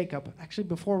in Jacob. Actually,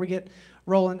 before we get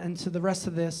rolling into the rest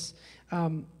of this,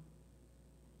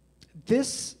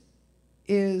 this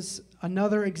is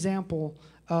another example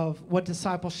of what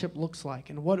discipleship looks like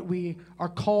and what we are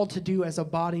called to do as a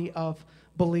body of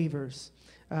believers.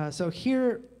 So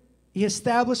here he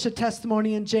established a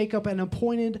testimony in Jacob and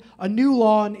appointed a new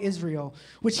law in Israel,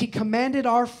 which he commanded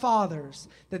our fathers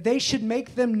that they should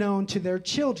make them known to their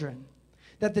children,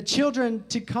 that the children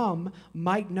to come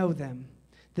might know them,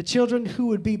 the children who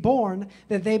would be born,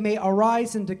 that they may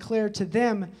arise and declare to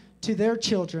them, to their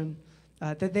children,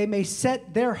 that they may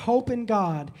set their hope in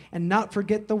God and not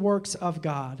forget the works of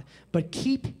God, but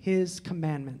keep his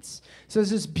commandments. So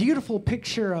there's this beautiful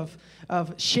picture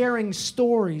of sharing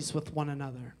stories with one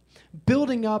another,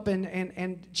 building up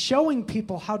and showing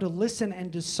people how to listen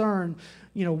and discern,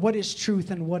 you know, what is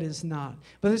truth and what is not.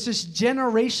 But there's this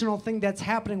generational thing that's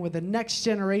happening where the next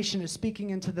generation is speaking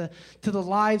into the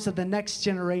lives of the next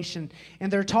generation. And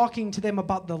they're talking to them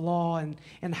about the law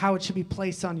and how it should be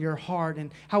placed on your heart and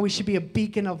how we should be a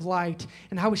beacon of light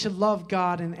and how we should love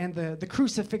God and the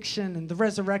crucifixion and the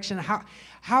resurrection.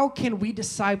 How can we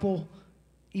disciple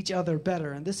each other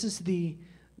better? And this is the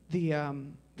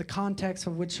context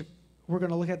of which we're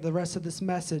going to look at the rest of this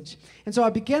message. And so I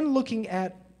began looking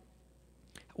at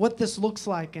what this looks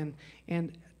like,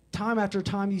 and time after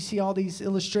time you see all these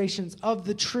illustrations of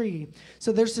the tree.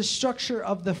 So there's the structure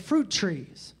of the fruit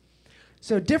trees.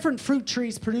 So different fruit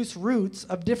trees produce roots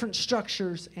of different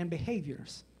structures and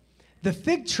behaviors. The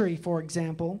fig tree, for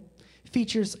example,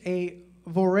 features a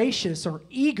voracious or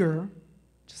eager,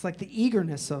 just like the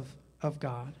eagerness of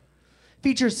God,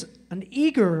 features an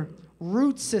eager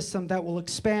root system that will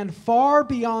expand far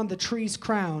beyond the tree's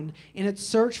crown in its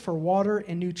search for water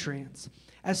and nutrients.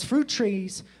 As fruit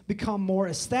trees become more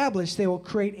established, they will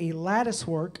create a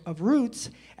latticework of roots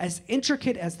as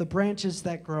intricate as the branches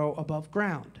that grow above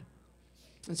ground.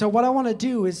 And so what I want to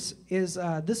do is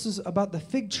this is about the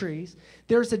fig trees.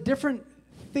 There's a different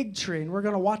fig tree, and we're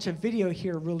going to watch a video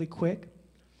here really quick.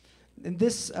 And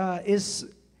this is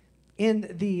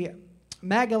in the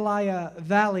Meghalaya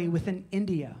Valley within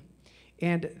India.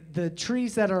 And the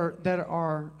trees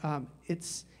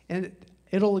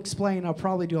it'll explain. I'll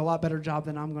probably do a lot better job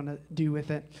than I'm going to do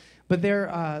with it. But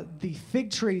they're the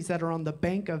fig trees that are on the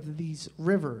bank of these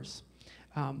rivers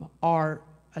are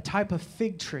a type of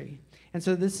fig tree. And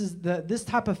so this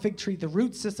type of fig tree, the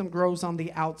root system grows on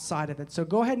the outside of it. So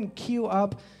go ahead and cue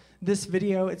up this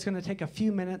video. It's going to take a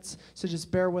few minutes, so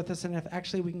just bear with us. And if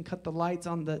actually we can cut the lights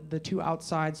on the two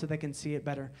outside so they can see it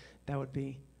better, that would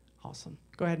be awesome.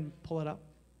 Go ahead and pull it up.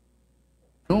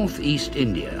 Northeast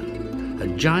India, a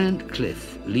giant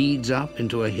cliff leads up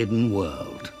into a hidden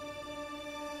world.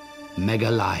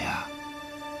 Meghalaya.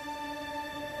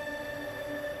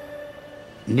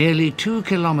 Nearly 2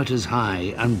 kilometers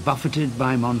high and buffeted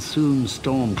by monsoon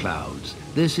storm clouds,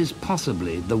 this is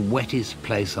possibly the wettest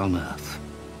place on Earth.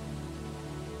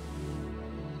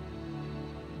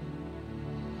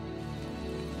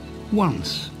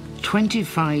 Once,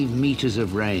 25 meters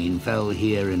of rain fell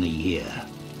here in a year,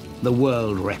 the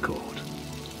world record.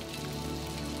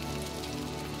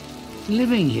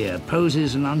 Living here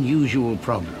poses an unusual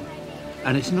problem,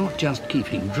 and it's not just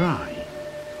keeping dry.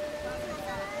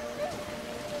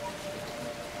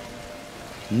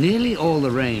 Nearly all the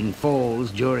rain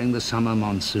falls during the summer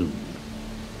monsoon.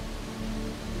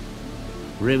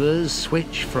 Rivers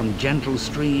switch from gentle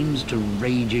streams to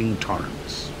raging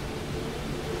torrents.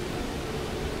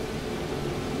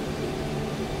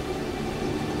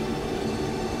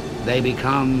 They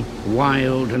become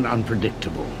wild and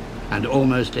unpredictable, and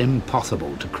almost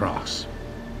impossible to cross.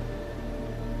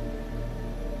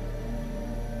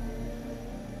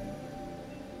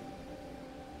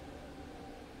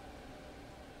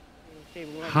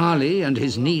 Harley and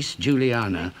his niece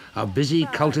Juliana are busy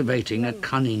cultivating a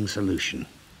cunning solution.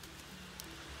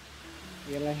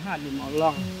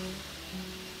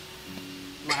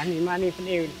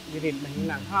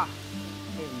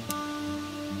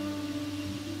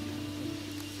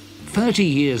 "30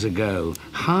 years ago,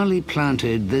 Harley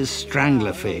planted this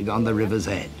strangler fig on the river's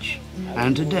edge,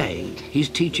 and today he's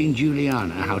teaching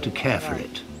Juliana how to care for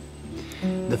it.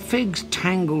 The fig's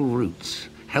tangled roots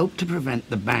help to prevent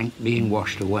the bank being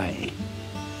washed away.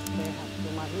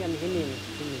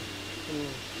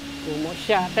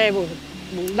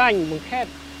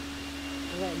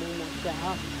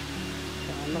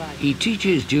 He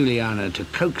teaches Juliana to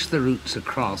coax the roots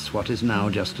across what is now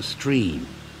just a stream.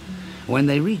 When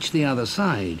they reach the other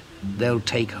side, they'll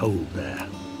take hold there.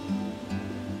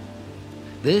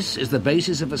 This is the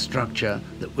basis of a structure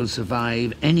that will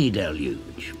survive any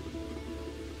deluge.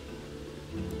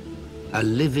 A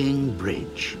living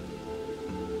bridge.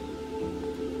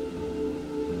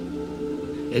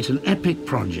 It's an epic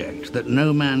project that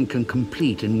no man can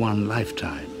complete in one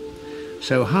lifetime.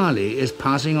 So Harley is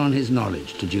passing on his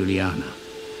knowledge to Juliana.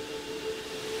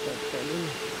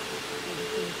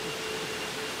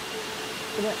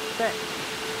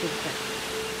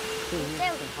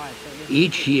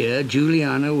 Each year,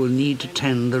 Juliana will need to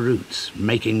tend the roots,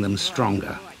 making them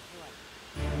stronger.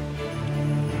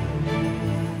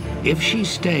 If she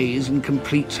stays and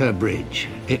completes her bridge,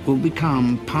 it will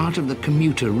become part of the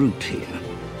commuter route here,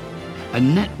 a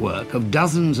network of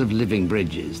dozens of living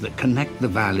bridges that connect the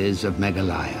valleys of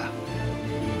Meghalaya.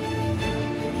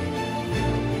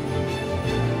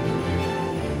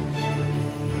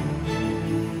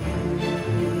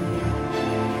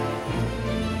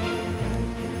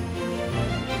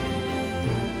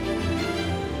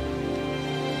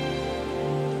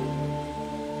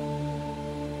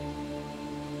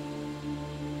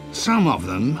 Some of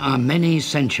them are many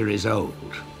centuries old.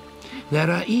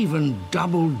 There are even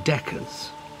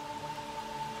double-deckers.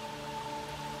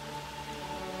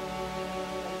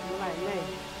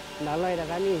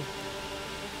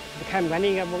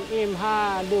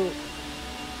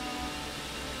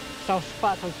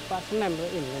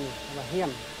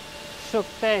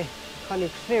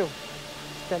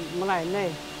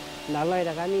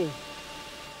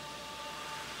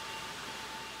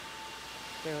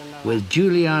 With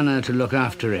Juliana to look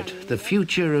after it, the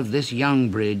future of this young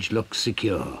bridge looks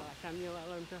secure.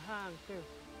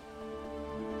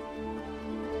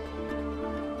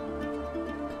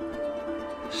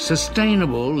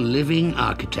 Sustainable living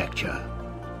architecture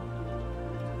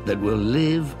that will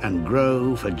live and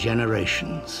grow for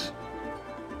generations.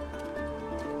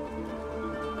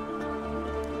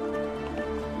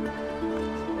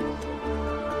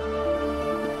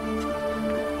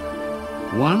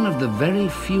 One of the very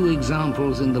few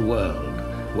examples in the world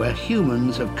where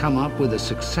humans have come up with a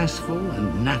successful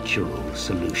and natural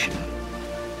solution.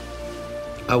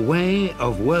 A way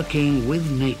of working with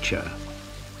nature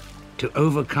to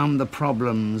overcome the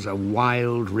problems a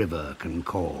wild river can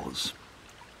cause.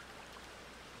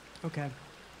 Okay.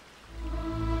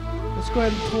 Let's go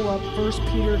ahead and pull up 1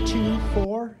 Peter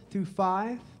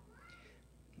 2:4-5.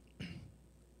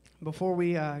 Before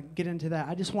we get into that,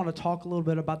 I just want to talk a little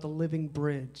bit about the living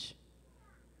bridge.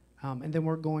 And then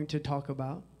we're going to talk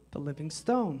about the living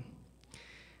stone.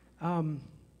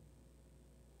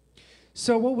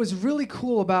 So what was really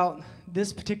cool about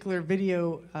this particular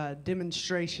video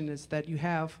demonstration is that you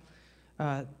have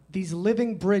these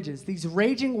living bridges, these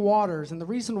raging waters. And the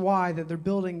reason why that they're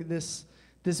building this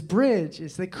bridge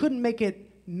is they couldn't make it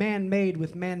man-made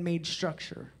with man-made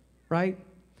structure, right?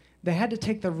 They had to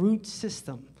take the root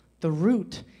system, the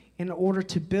root, in order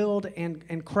to build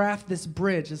and craft this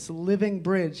bridge, this living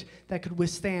bridge that could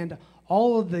withstand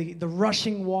all of the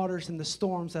rushing waters and the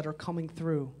storms that are coming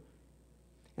through.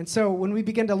 And so when we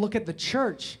begin to look at the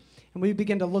church and we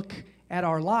begin to look at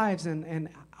our lives and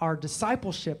our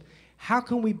discipleship, how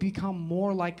can we become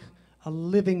more like a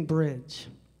living bridge,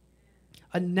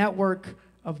 a network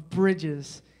of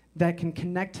bridges that can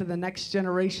connect to the next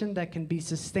generation, that can be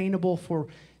sustainable for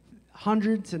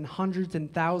hundreds and hundreds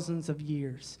and thousands of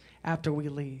years after we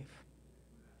leave.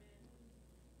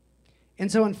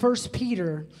 And so in 1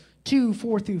 Peter 2,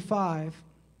 4 through 5,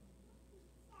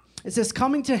 it says,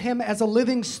 coming to him as a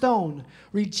living stone,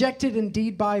 rejected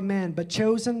indeed by men, but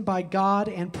chosen by God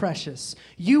and precious.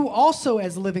 You also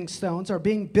as living stones are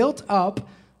being built up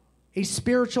a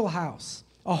spiritual house,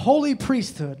 a holy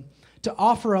priesthood, to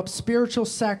offer up spiritual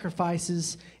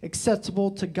sacrifices acceptable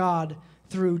to God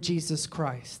through Jesus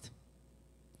Christ.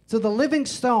 So the living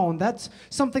stone, that's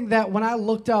something that when I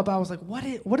looked up, I was like,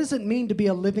 what does it mean to be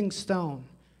a living stone?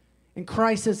 And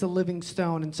Christ is a living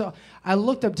stone. And so I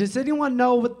looked up, does anyone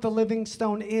know what the living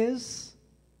stone is?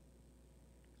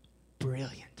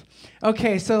 Brilliant.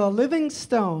 Okay, so a living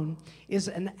stone is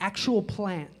an actual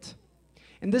plant.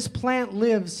 And this plant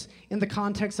lives in the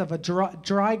context of a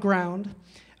dry ground,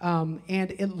 and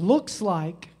it looks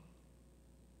like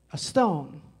a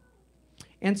stone.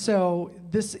 And so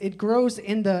it grows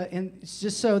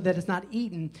just so that it's not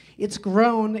eaten. It's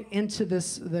grown into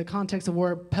the context of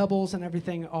where pebbles and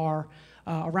everything are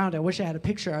around it. I wish I had a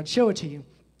picture. I'd show it to you.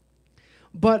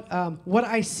 But what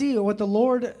I see, or what the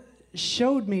Lord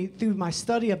showed me through my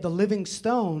study of the living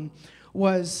stone,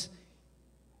 was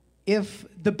if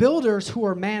the builders who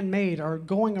are man-made are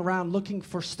going around looking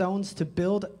for stones to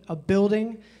build a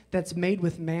building that's made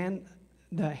with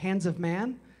the hands of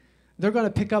man, they're going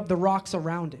to pick up the rocks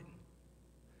around it.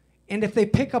 And if they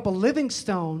pick up a living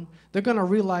stone, they're going to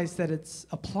realize that it's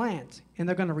a plant, and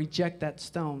they're going to reject that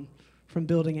stone from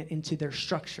building it into their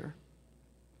structure.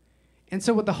 And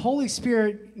so what the Holy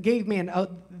Spirit gave me, and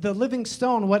the living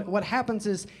stone, what happens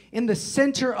is in the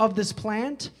center of this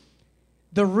plant,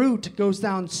 the root goes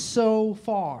down so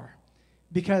far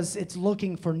because it's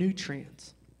looking for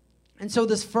nutrients. And so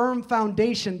this firm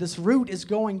foundation, this root is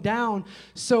going down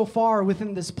so far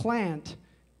within this plant.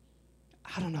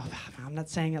 I don't know, I'm not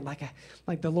saying it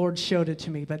like the Lord showed it to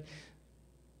me, but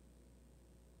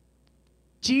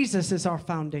Jesus is our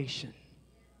foundation.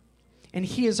 And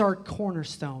he is our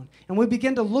cornerstone. And we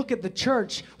begin to look at the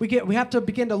church, we have to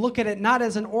begin to look at it not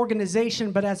as an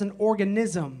organization, but as an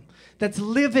organism that's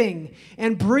living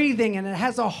and breathing, and it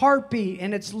has a heartbeat,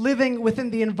 and it's living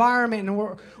within the environment.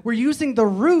 And we're using the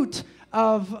root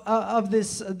of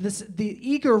the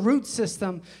eager root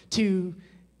system to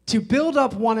build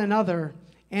up one another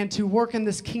and to work in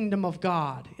this kingdom of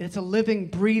God. It's a living,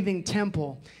 breathing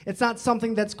temple. It's not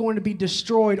something that's going to be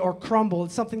destroyed or crumble.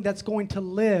 It's something that's going to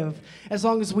live as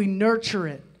long as we nurture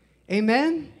it.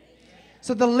 Amen?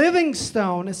 So the living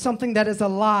stone is something that is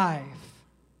alive,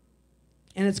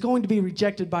 and it's going to be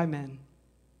rejected by men.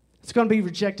 It's going to be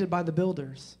rejected by the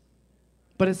builders,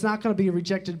 but it's not going to be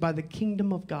rejected by the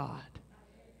kingdom of God.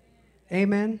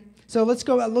 Amen? So let's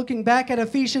go looking back at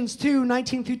Ephesians 2,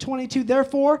 19 through 22.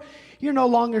 Therefore, you're no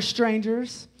longer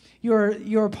strangers.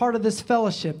 You're a part of this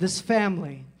fellowship, this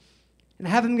family. And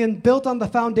having been built on the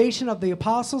foundation of the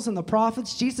apostles and the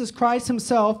prophets, Jesus Christ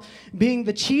himself being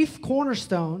the chief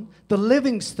cornerstone, the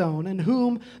living stone, in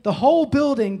whom the whole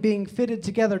building being fitted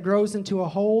together grows into a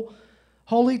whole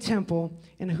holy temple,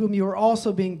 in whom you are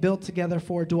also being built together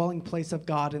for a dwelling place of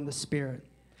God in the Spirit.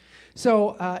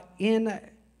 So in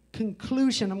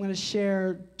conclusion, I'm going to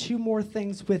share two more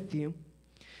things with you.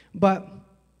 But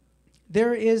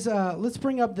there is, let's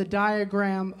bring up the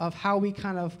diagram of how we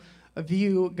kind of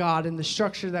view God and the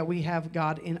structure that we have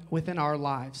God within our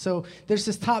lives. So there's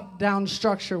this top-down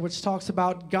structure which talks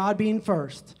about God being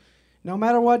first. No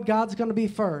matter what, God's going to be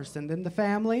first. And then the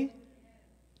family,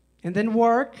 and then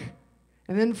work,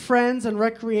 and then friends and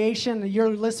recreation. Your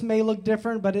list may look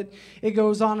different, but it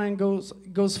goes on and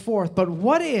goes forth. But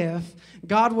what if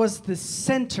God was the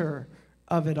center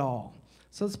of it all?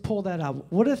 So let's pull that out.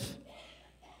 What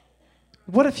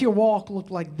if your walk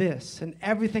looked like this and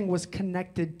everything was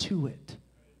connected to it?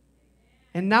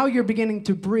 And now you're beginning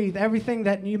to breathe. Everything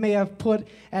that you may have put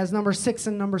as number 6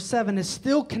 and number 7 is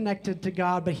still connected to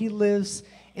God, but he lives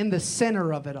in the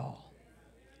center of it all.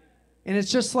 And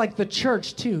it's just like the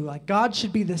church too. Like God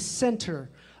should be the center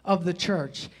of the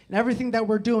church. And everything that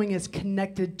we're doing is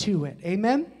connected to it.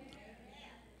 Amen?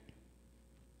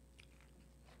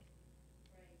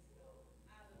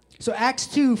 So Acts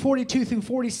 2, 42 through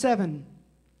 47.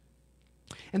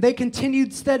 And they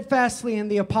continued steadfastly in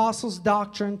the apostles'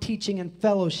 doctrine, teaching, and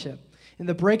fellowship, in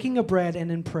the breaking of bread and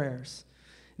in prayers.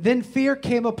 Then fear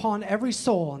came upon every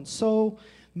soul, and so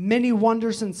many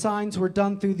wonders and signs were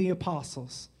done through the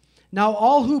apostles. Now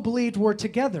all who believed were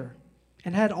together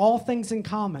and had all things in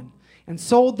common, and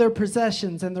sold their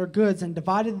possessions and their goods and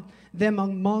divided them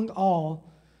among all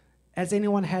as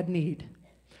anyone had need.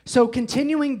 So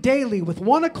continuing daily with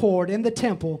one accord in the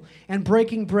temple and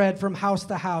breaking bread from house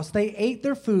to house, they ate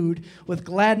their food with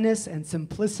gladness and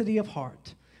simplicity of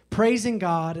heart, praising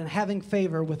God and having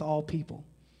favor with all people.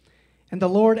 And the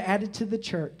Lord added to the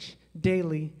church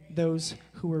daily those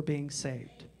who were being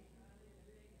saved.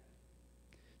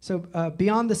 So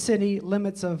beyond the city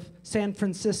limits of San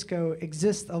Francisco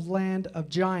exists a land of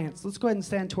giants. Let's go ahead and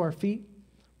stand to our feet.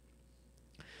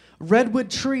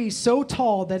 Redwood trees so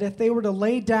tall that if they were to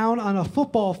lay down on a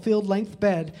football field length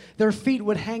bed, their feet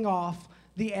would hang off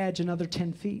the edge another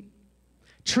 10 feet.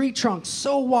 Tree trunks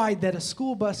so wide that a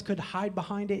school bus could hide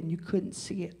behind it and you couldn't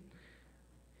see it.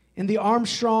 In the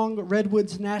Armstrong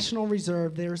Redwoods National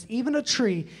Reserve, there's even a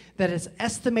tree that is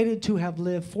estimated to have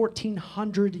lived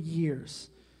 1,400 years.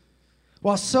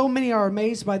 While so many are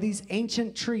amazed by these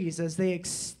ancient trees as they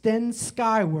extend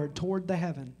skyward toward the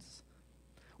heavens,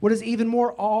 what is even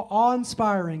more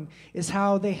awe-inspiring is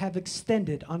how they have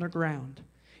extended underground.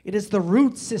 It is the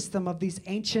root system of these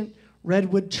ancient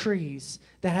redwood trees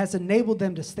that has enabled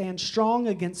them to stand strong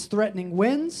against threatening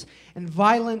winds and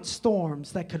violent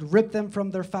storms that could rip them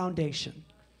from their foundation.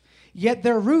 Yet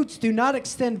their roots do not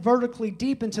extend vertically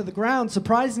deep into the ground.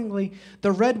 Surprisingly,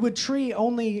 the redwood tree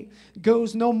only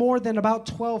goes no more than about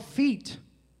 12 feet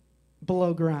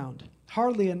below ground,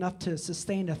 hardly enough to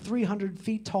sustain a 300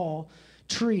 feet tall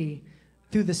tree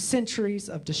through the centuries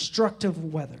of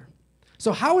destructive weather.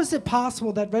 So how is it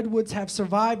possible that redwoods have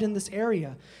survived in this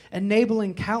area,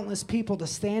 enabling countless people to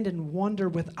stand and wonder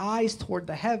with eyes toward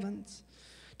the heavens,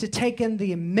 to take in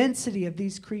the immensity of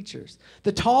these creatures,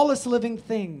 the tallest living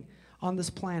thing on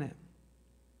this planet?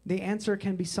 The answer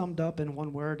can be summed up in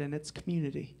one word, and it's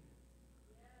community.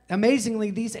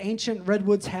 Amazingly, these ancient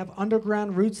redwoods have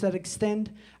underground roots that extend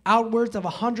outwards of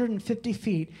 150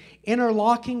 feet,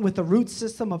 interlocking with the root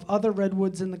system of other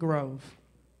redwoods in the grove.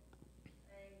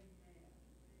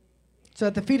 So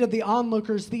at the feet of the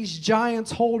onlookers, these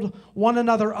giants hold one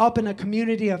another up in a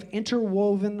community of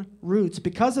interwoven roots.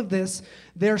 Because of this,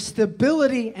 their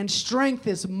stability and strength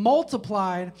is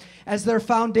multiplied as their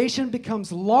foundation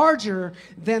becomes larger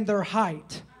than their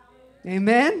height.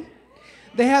 Amen?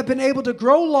 They have been able to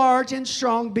grow large and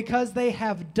strong because they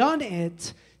have done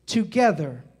it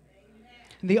together.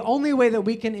 And the only way that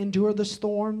we can endure the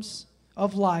storms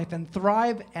of life and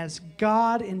thrive as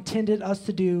God intended us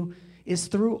to do is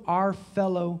through our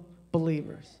fellow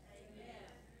believers.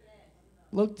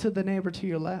 Look to the neighbor to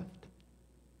your left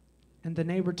and the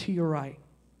neighbor to your right.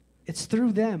 It's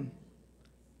through them.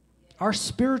 Our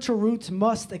spiritual roots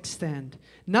must extend,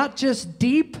 not just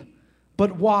deep,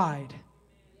 but wide,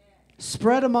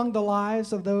 spread among the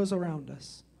lives of those around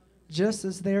us. Just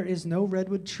as there is no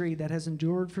redwood tree that has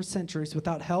endured for centuries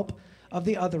without help of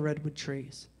the other redwood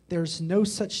trees, there's no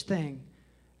such thing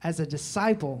as a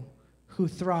disciple who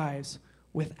thrives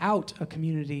without a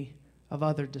community of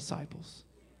other disciples.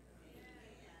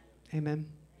 Amen.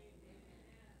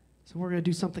 So we're going to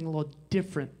do something a little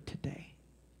different today.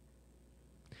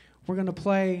 We're going to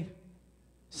play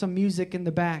some music in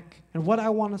the back. And what I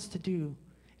want us to do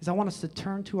is I want us to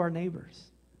turn to our neighbors.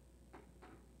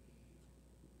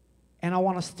 And I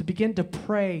want us to begin to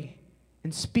pray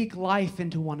and speak life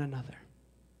into one another.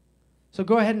 So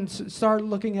go ahead and start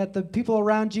looking at the people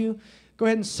around you. Go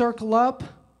ahead and circle up,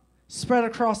 spread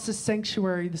across this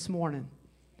sanctuary this morning.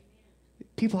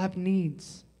 People have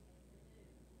needs.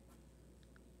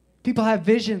 People have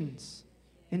visions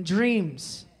and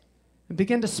dreams. And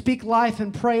begin to speak life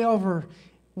and pray over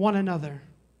one another.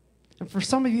 And for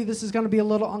some of you, this is going to be a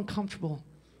little uncomfortable.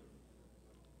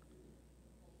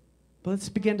 But let's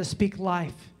begin to speak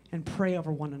life and pray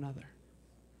over one another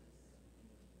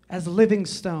as living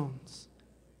stones.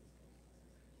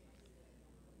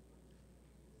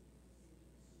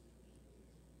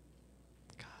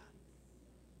 God.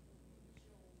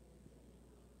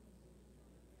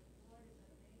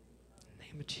 In the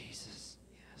name of Jesus.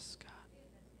 Yes, God.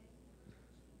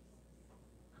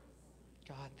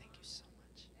 God, thank you so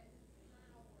much.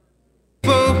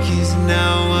 Book is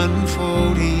now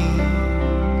unfolding.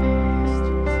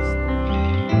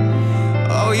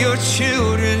 All your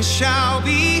children shall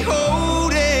be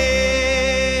holding.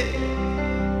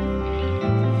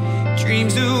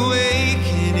 Dreams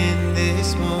awaken in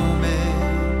this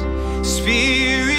moment. Spirit